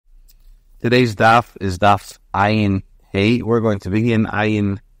Today's daf is daf Ayin Hey. We're going to begin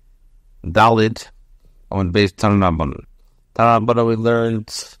Ayin Dalit on base Tanabana. Tanabana we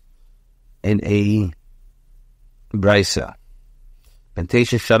learned in a Brisa.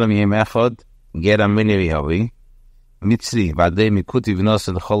 Pentesha Shalom Yem Echad Gera Mini Yavi Mitzri Vadei Mikuti V'Nos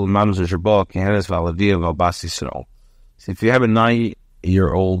and Chol Mamzer Shabal Keheres Valavia Valbas Yisrael. So if you have a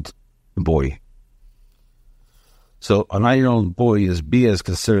 9-year-old boy, so a 9-year-old boy is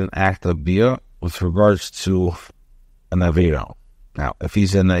considered an act of bia with regards to an avera. Now, if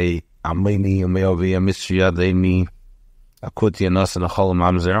he's in a amini, a meovi, a mitzriya, daimi, a kuti, a nas, and a chol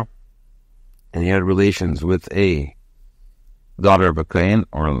mamzer, and he had relations with a daughter of a kohen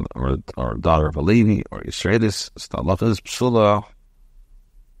or daughter of a Levi or Yisraelis, stalachas psula,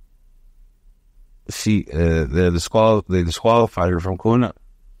 they disqualify her from kuna.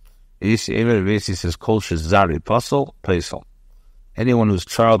 He says, Kol Shazari Pasal, Paisal. Anyone whose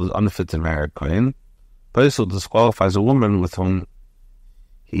child is unfit to marry a Kohen, Paisal disqualifies a woman with whom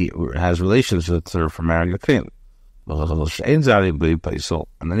he has relations with her from marrying a Kohen.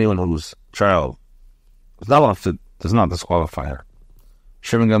 And anyone whose child is not unfit does not disqualify her.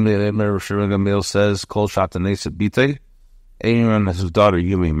 Shimon Gamliel says, Kol Shatanesa Bite. Anyone whose daughter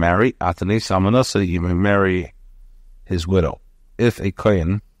you may marry, Atanesa Amanasa, you may marry his widow. If a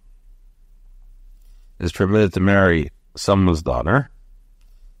Kohen is permitted to marry someone's daughter,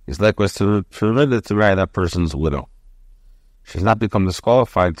 he's likewise permitted to marry that person's widow. She has not become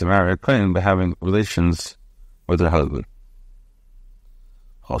disqualified to marry a kohen by having relations with her husband.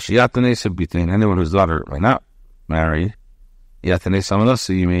 Anyone whose daughter may not marry,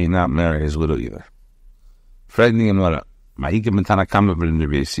 you may not marry his widow either. What's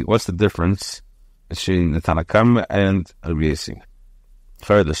the difference between the Tanakam and Rabbi Yossi?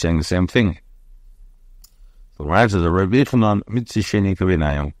 They're saying the same thing. The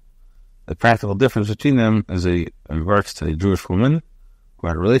practical difference between them is in regards to a Jewish woman who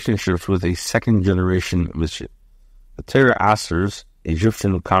had relationships with a second generation Mishit. The Torah asks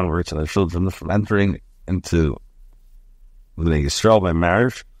Egyptian converts and their children from entering into the Israel by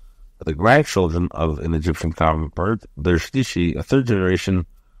marriage, but the grandchildren of an Egyptian convert, their Shlishi, a third generation,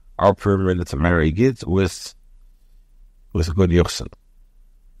 are permitted to marry a Gid with a good Yochsin.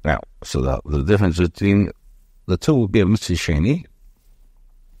 Now, so the difference between the two will be a mitzvah sheni,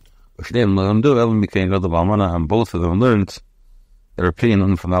 which they didn't let them do. Elam became Gadol Balmana, and both of them learned their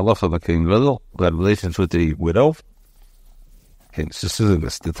opinion from the Allah of the King Gadol, who had relations with the widow. Okay, so this is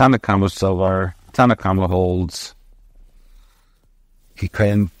this. The Tanakama holds he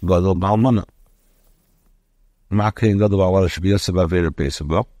came Gadol Balmana. Ma came Gadol Balmana should be Yosef Avera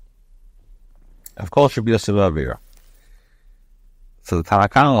Pesach. Of course, should be Yosef Avera. So the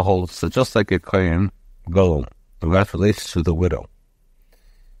Tanakama holds that just like a Kohen Gadol who has relations with the widow,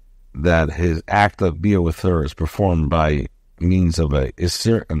 that his act of bia with her is performed by means of a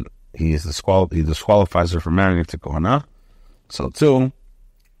isser, and he disqualifies her from marrying to kohana. So too,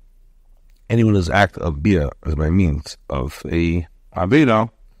 anyone whose act of bia is by means of a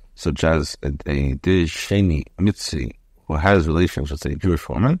aveda, such as a sheni mitzi who has relations with a Jewish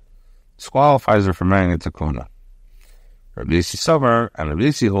woman, disqualifies her from marrying to kohana. Rabbi Yossi Savar and Rabbi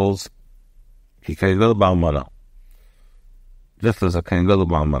Yossi holds he can go to Balmana. Just as a King Gadol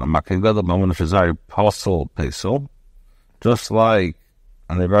Balmana, Ma King Gadol Balmana Shazari Pasal Pesal, just like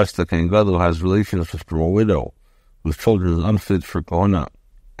in regards to King Gadol has relations with a widow whose children is unfit for Kohana,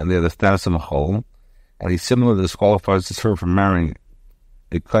 and they have the status of a Chol, and he similarly disqualifies her from marrying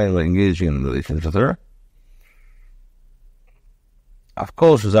a Kohen by engaging in relations with her. Of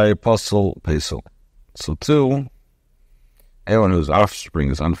course, Shazari Pasal Pesal. So too, anyone whose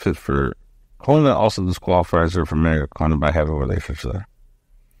offspring is unfit for Kohana also disqualifies her from marrying a Kohana by having a relationship with her.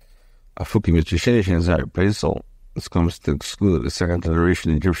 Afuki Mitzvah is not Pesal. This comes to exclude the second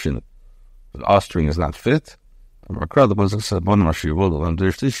generation Egyptian whose offspring is not fit. Children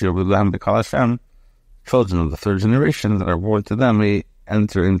of the third generation that are born to them may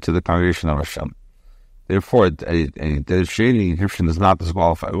enter into the congregation of Hashem. Therefore, a dedicated Egyptian does not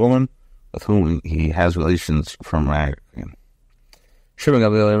disqualify a woman with whom he has relations from marriage. Shimon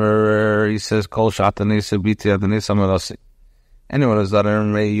Gamliel, he says, Kol Shatanesa Biti Adanesa Amanasi. Anyone whose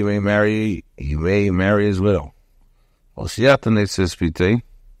daughter you may marry his widow. Kol Shatanesa Biti.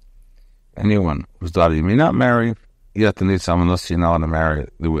 Anyone whose daughter you may not marry, Yatanesa Amanasi, you're not allowed to marry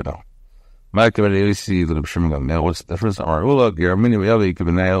the widow. What's the difference? Amarula, Geramini, Yavi,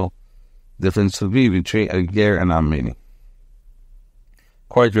 Kabinail. Difference would be between a ger and Amini.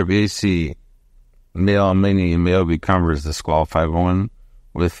 According to Rabbi Yossi, male Amini and male converts disqualify one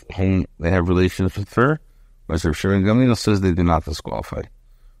with whom they have relations with her, whereas Rabbi Gamliel says they do not disqualify.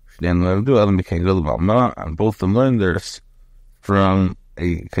 And both of them learn this from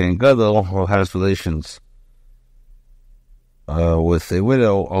a Kohen Gadol who has relations with a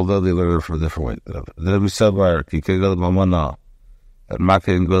widow, although they learn it from a different way. Then we said that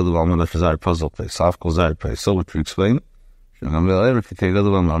Makin go to Almana Shazar puzzle place, Soft Kozar place. So what we explain? Which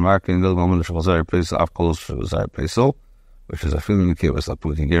is a feeling that was up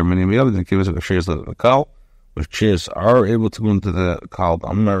with Germany, the other gives a shares of the cow, which chairs are able to go into the cow.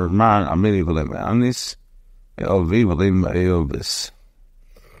 I'm not man, I'm many of them on this. This.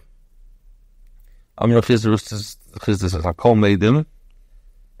 I'm not his roosters, this is a call made them.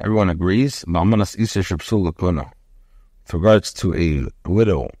 Everyone agrees. With regards to a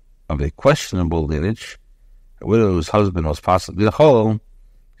widow of a questionable lineage, a widow whose husband was possibly a chol,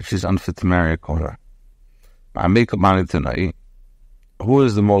 she's unfit to marry a kohen. I make up money tonight. Who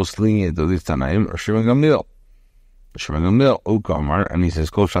is the most lenient of these tanaim? Or Shimon Gamliel. Shimon Gamliel, Ukamar, and he says,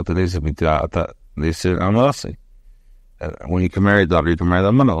 Koshat they said, Amalasi. When you can marry a daughter, you can marry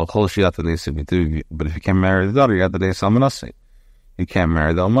the mana. But if you can't marry the daughter, you have to say Amalasi. You can't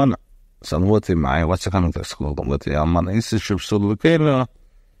marry the almana. So what's the coming to exclude them with the almana? He says,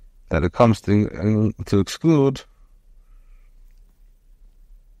 that it comes to exclude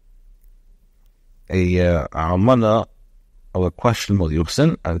a almana of a questionable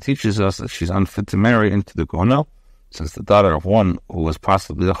yuxin, and it teaches us that she's unfit to marry into the kohen, since the daughter of one who was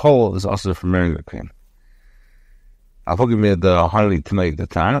possibly a chol is also for marrying a kohen. I'll give me the hardly tonight the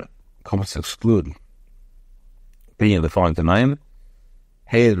time comes to exclude being the following tonight.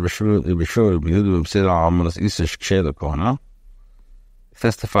 Hey,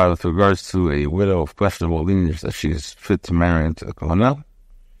 testified with regards to a widow of questionable lineage that she is fit to marry into the kohen.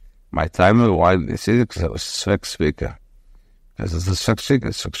 My time, why did they say it? Because it was svek speaker. Because it's a svek speaker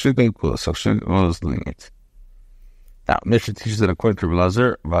equal, svek was lenient. Now, Mishnah teaches that according to Rabbi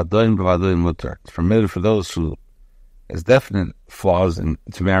Lazar, v'adoin mutar. It's permitted for those who has definite flaws and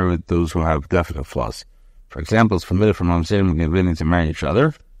to marry with those who have definite flaws. For example, it's permitted for mamzerim and gevinim to marry each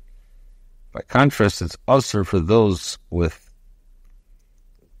other. By contrast, it's also for those with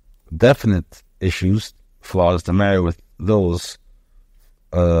definite issues, flaws, to marry with those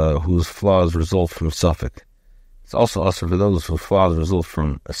whose flaws result from a suffix. It's also for those whose flaws result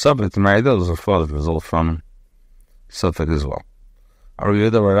from a suffix to marry those whose flaws result from suffix as well. I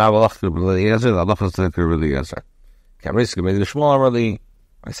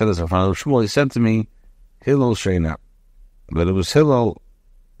said this in front of Shmuel. He said to me, Hillel Sheina, but it was Hillel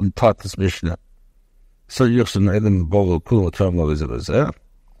who taught this Mishnah. So you're saying that Bogel Kul term of is it there?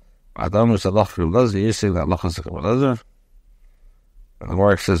 Adam was Allah for Lazar, you're saying that Allah is for Lazar. And the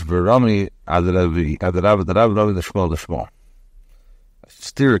Mark says, Verami Adarabi the Shmuel. A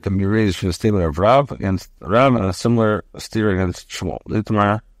steer can be raised from the statement of Rav against Rav and a similar steer against Shmuel.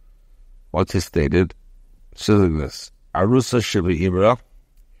 Litmar, what he stated, says like this: Arusa should be Ibra.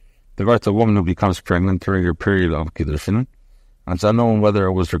 The right to a woman who becomes pregnant during her period of Kidushin, and it's unknown whether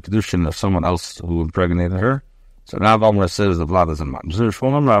it was her Kidushin or someone else who impregnated her. So now Amr says the blood is a mamzer.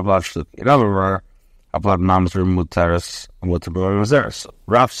 Shmuel Rav Lashtuk. In other words, a blood mamzer mutaris and mutabar mazeres.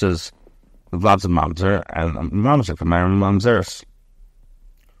 Rav says the blood's a mamzer and mamzer can marry mamzeres.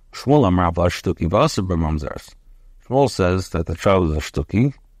 Shmuel Rav Lashtuki v'aser b'mamzeres. Shmuel says that the child is a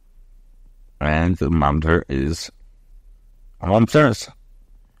shtuki and the mamzer is a mamzeres.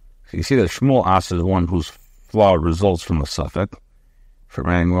 So you see that Shmuel asks the one whose flaw results from a suffix for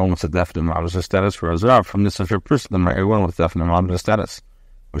marrying one with a definite mamzer status, whereas Rav from this such a person to marry one with definite mamzer status,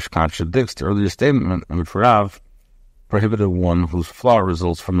 which contradicts the earlier statement in which Rav prohibited one whose flaw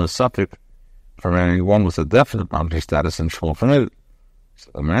results from a suffix from marrying one with a definite mamzer status, and Shmuel permitted. So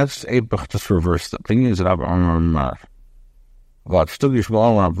the match just reversed the opinion is Rav Amar Vlad Shtugi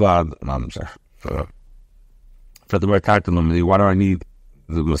Shmuel Amar Vlad Mamzer. For the word Tartan, why do I need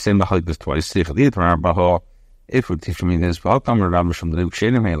the same like this twice? If we teach me this,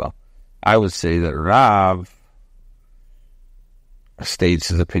 I would say that Rav states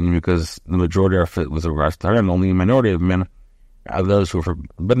his opinion because the majority are fit with regards to her, and only a minority of men are those who are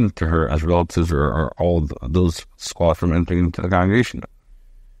forbidden to her as relatives or are all those squad from entering into the congregation.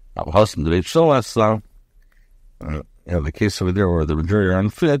 Now, the case over there where the majority are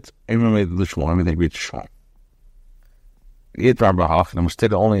unfit, even made the Shmuel, they reach Shmuel. And we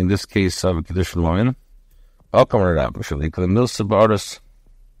stated only in this case of a Kidushin woman. Because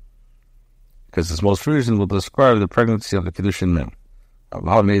it's most reasonable to describe the pregnancy of the Kidushin men. But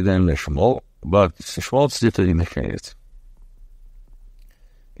Shmuel stated in the case.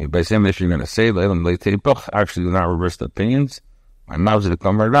 By saying that you're going to say, actually do not reverse the opinions. My mom's going to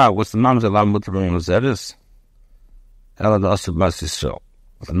come right out. What's the mom's allowed to bring Mazeres?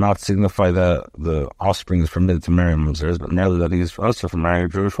 not signify that the offspring is permitted to marry Mamzers, but merely that he is also from marrying a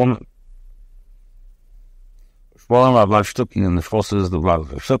Jewish woman. Shmuel Rav Shtuki, and the Shmuel says the Rav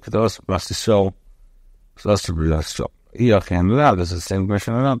Shtuki to us, Basti so that's to be that so. This is the same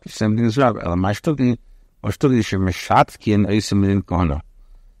question around, the same thing as Rav. My Shtuki, or Shtuki, she Meshatki and Eisim Kohana.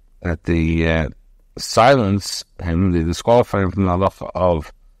 That the silence him, they disqualify him from the halacha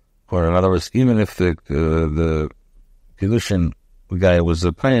of, or in other words, even if the Kidushin guy was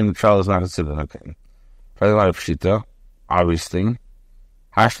a pain, the child is not considered a pain. For a lot of Pshita, obviously,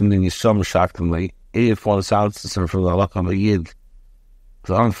 Hashem ding Yishom Shaktimly, if one silences him from the halacha of a Yid,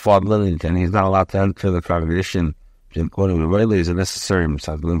 the unfought lineage, and he's not allowed to enter the congregation, according to the Riley, is a necessary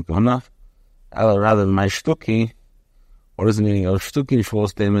Mitzad Lim Kohana. Rather than my Shtuki, what is the meaning of Shtuki Shmuel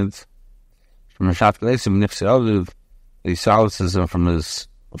statement? From Meshatki Nifse Aviv, he silences him from his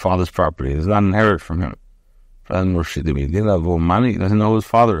father's property. He does not inherit from him. He doesn't know who his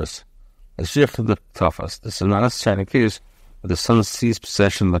father is. This is not necessarily the case, but the son sees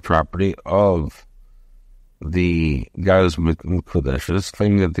possession of the property of the guy who's Mekudeshes,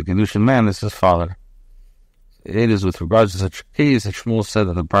 claiming that the Kidushin man is his father. It is with regards to such a case that Shmuel said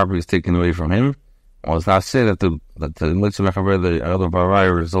that the property is taken away from him. Well, it's not say that the other Barai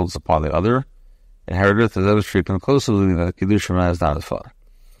results upon the other inheritance, as illustrated conclusively that the Kidushin man is not his father.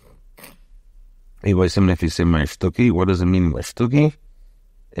 Anyway, if you say my Shtuki, what does it mean by Shtuki?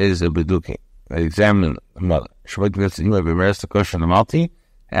 Is a Beduki. I examine the mother. Shmuel gets the question of Malti,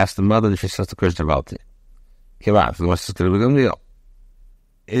 ask the mother, and she says the question of Malti.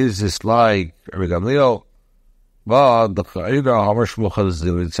 Is this like Rabbi Gamliel? But the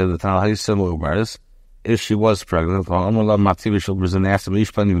Shmuel said the Tanah similar if she was pregnant, this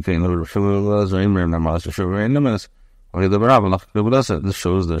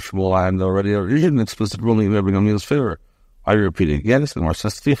shows that Shmuel had already an explicit ruling in Rabbi Gamliel's favor. I repeat it again, it's more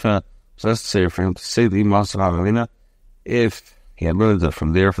necessary for him to say the Imam if he had learned that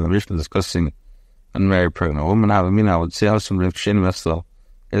from there, from the Mishnah discussing unmarried pregnant woman, I would say the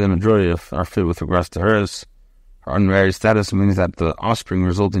majority of our fit with regards to hers. Her unmarried status means that the offspring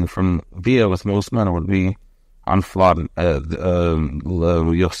resulting from Bia with most men would be unflawed. That's the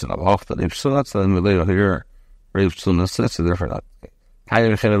later here. That's a different.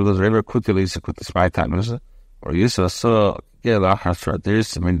 Or Yusuf saw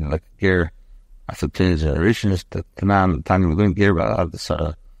there's like here after 10 generations the Tanan Tanya we're going to hear about this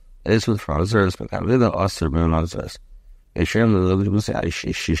is with Franzers, but kind of the Oster Benazers. A shame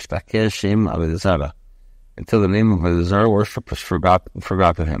the shame of the Zara. Until the name of the Zara worship is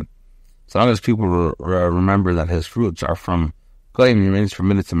forgotten him. As long as people remember that his roots are from Goyim, he remains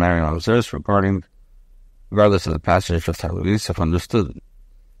permitted to marry on Zers regardless of the passage of Taluvis, if understood.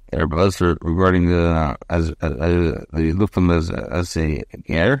 There, but regarding the they look them as a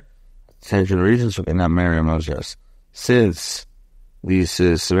heir, 10 generations we cannot marry on Zers. Since these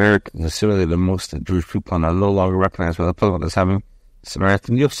similarly the most Jewish people are no longer recognized by the public as having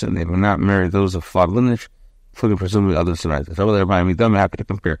Samaritan Yufsin, they will not marry those of flawed lineage, including presumably other Samaritans. Over there, I'm happy to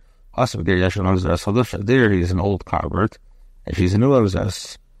compare. Also, there he is an old convert, and she's a new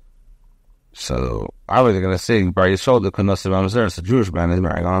Amzes. So, I was going to say, Bar Yisrael, the Knossim Amzes, a Jewish man is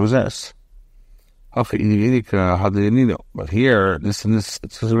marrying on Amzes. How do you need it? But here, it's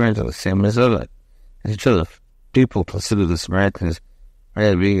the same as each other. People consider the Samaritans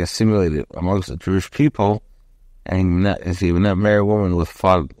being assimilated amongst the Jewish people, and if he would not marry a woman with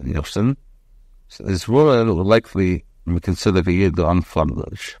flawed Yosef, so this woman would likely be considered a Yid unflawed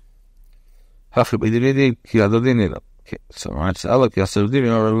lineage. Okay, so right, he holds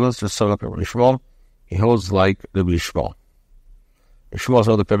like Rabbi Shmuel. Shmuel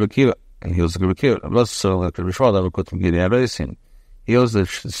holds like Rabbi Kiva, and he holds like Rabbi Kiva. Also like Rabbi Shmuel, that would put him getting racing. He holds the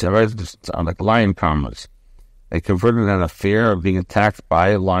Samaritans are like lion comrades. They converted an affair of being attacked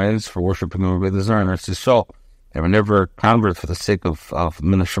by lions for worshiping over the Zar and Eretz. They were never converts for the sake of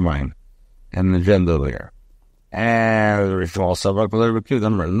Minashamayim and the agenda there. And the ritual also like Rabbi Kiva.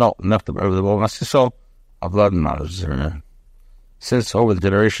 No, enough to the Eretz of blood matters. Since over the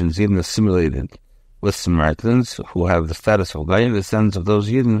generations, Yidden assimilated with Samaritans who have the status of Goyim, the descendants of those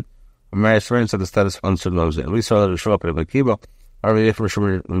Yidden were married Samaritans have the status of uncircumcised. We saw that show up in Akiba. If we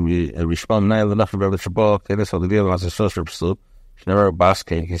respond now, enough about the Shabbat, okay, that's what the deal was a social pursuit. She never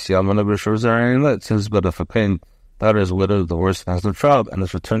basket. You see, I'm going to be sure there any let since, but if a pain, that is widowed, the worst has no child, and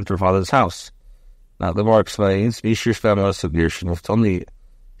is returned to her father's house. Now, the more explains, Mishir's family also Gershon, if only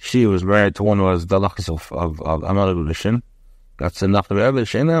she was married to one who was the lachas of Amal Kidushin. That's enough to be able to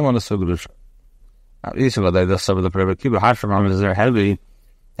say, I want to say Kidushin. Now, these are the sub of the Rebbe Kibbutz. Hashemam is there heavy.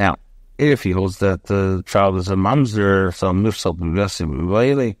 Now, if he holds that the child is a mamzer, so mifsal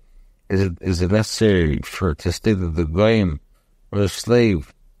b'gasim, is it necessary to state that the goyim or the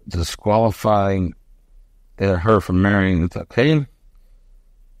slave disqualifying her from marrying the kain?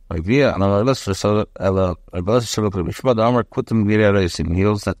 Like via and our listener, so Ella, Bishma the Amr Kutum Gira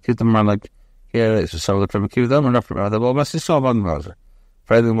heals that Kitum are like here, so the Primitive them or not from the Bobasi saw one browser.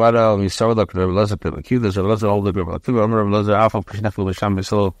 Friday, what we saw the Lazar Primitive, there's a lot of all the Lazar Alpha Pishnafil Bisham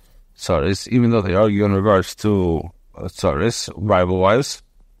so Saris, even though they argue in regards to Saris, rival wives,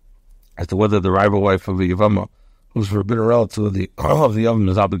 as to whether the rival wife of the Yavama, who's forbidden relative of the Yavam,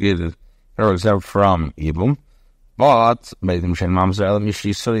 is obligated or exempt from Yibum. But made them shen mamzer elam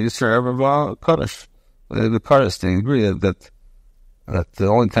yishi so yisrael kaddish. The kaddish they agree that the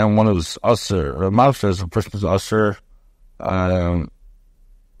only time one was usher or mamzer is a person who's usher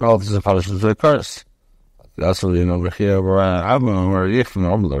relatives of kaddish is the kaddish. Also, you know, we're here or Abba or Yifim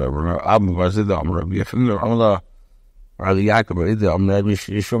or Abba Varzid or Yifim or Amla or the Yaakov or Ida Amra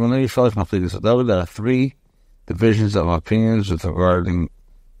Yishum and Yishol. So there are three divisions of opinions with regarding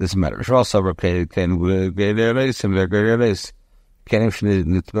this matter. Also, can get a race and very race. Can if she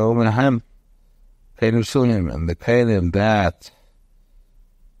need to and him. Can him soon him and the Kalim that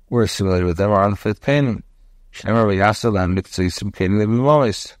were similar with them are unfit Kalim. She never be asked to them because he's some Kalim living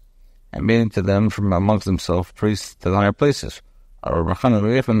voice and meaning to them from amongst themselves priests to the higher places. Or Rachan and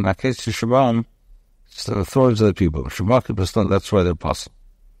in that case to Shabam, it's the authorities of the people. Shabbat, that's why they're possible.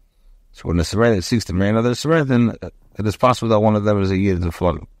 So when the Serenity seeks to marry another Serenity, then it is possible that one of them is a year to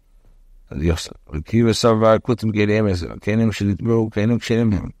flood. Yosef. Kiva Sarvar Kutum Gedem is Kanim Shilitbu, Kanim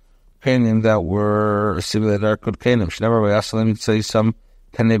Shinim, Kanim that were similar to Arkut Kanim. She never asked them to say some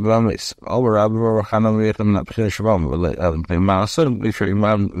Kanibamis. Over Abu Hanam Rikum, not Shabam, but Masun, if you're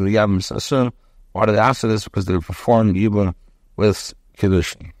Imam Yam Sasun, why did they ask this? Because they performed Yibum with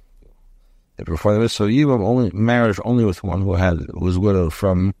Kidushin. They performed this, so Yibum only marriage only with one who was widowed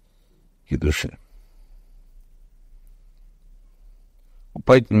from Kidushin.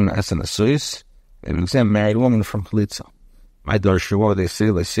 Python as an associate, an exam married woman from Chalitza. My daughter, what they say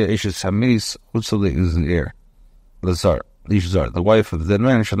Ishes Hamis, Hutzali is in the air. Lazar, the wife of the dead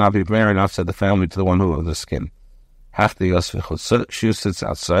man, should not be married outside the family to the one who of the skin. Half the Yosef she sits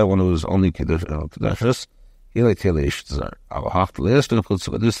outside, one who is only Kedushas, Hili Tili Ishzar. Our half the list of Chutz,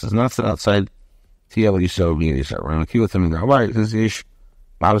 but this is not sit outside Tia Yisrael Yisrael. We're going to keep with him in the Hawaii, because Ish,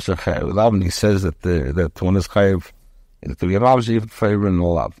 Mabasha Chayav, he says that one is Chayav. It could be an obviously favor in the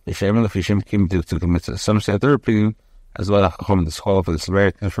love. The shaman of Hishim came to commit to some say their opinion as well as disqualify this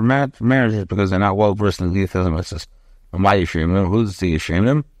American for marriage because they're not well versed in the details of this. My Yishim, who's the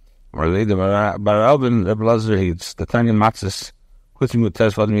Yishim? Or they the Baralbin, the Blazer heats, the Tanya Matzis, putting with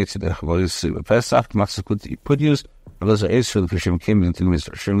test what meets the Pesach, Matzis could use, the Blazer Ace for the Hishim came into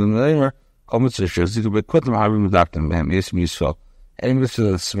Mr. Shimon the Lamer, comments to show you could put them having with Dr. Mam, Yes, Musfel. And with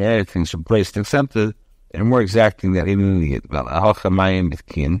the Samaritan things from placed accepted. And more exacting that even in the Halchamayim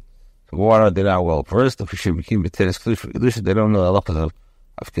Bitkin, the water they are well versed, if Hishim became B'teres Kidushin, they don't know a lot of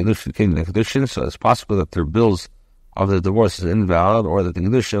Kidushin and Kidushin, so it's possible that their bills of the divorce is invalid, or that the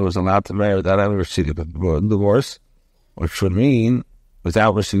Kidushin was allowed to marry without ever receiving the divorce, which would mean,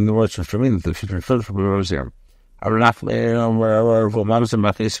 without receiving the divorce, which would mean that the future filter from the Rosier. I will not wherever Vomanas and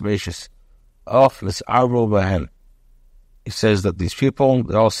Machis Meshis. Oh, let's Arbo Bahen. He says that these people,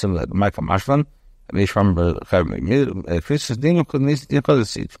 they're all similar. Michael Mashvan, ich remember Christus Dino couldn't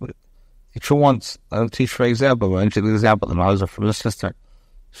teach. Teacher wants teach for example, when she the example the mother from the sister.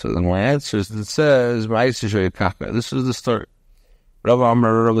 So then my answer is it says this is the story. Rabbi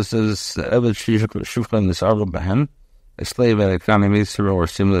Amar says Ever Shufran this Arab Bahan, a slave and a economy were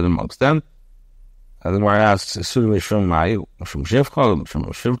similar amongst them. And then I asked from Shifcha, from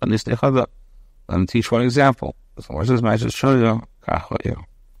Shifran is the and teach one example. So what does my just show you?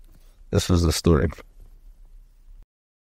 This was the story.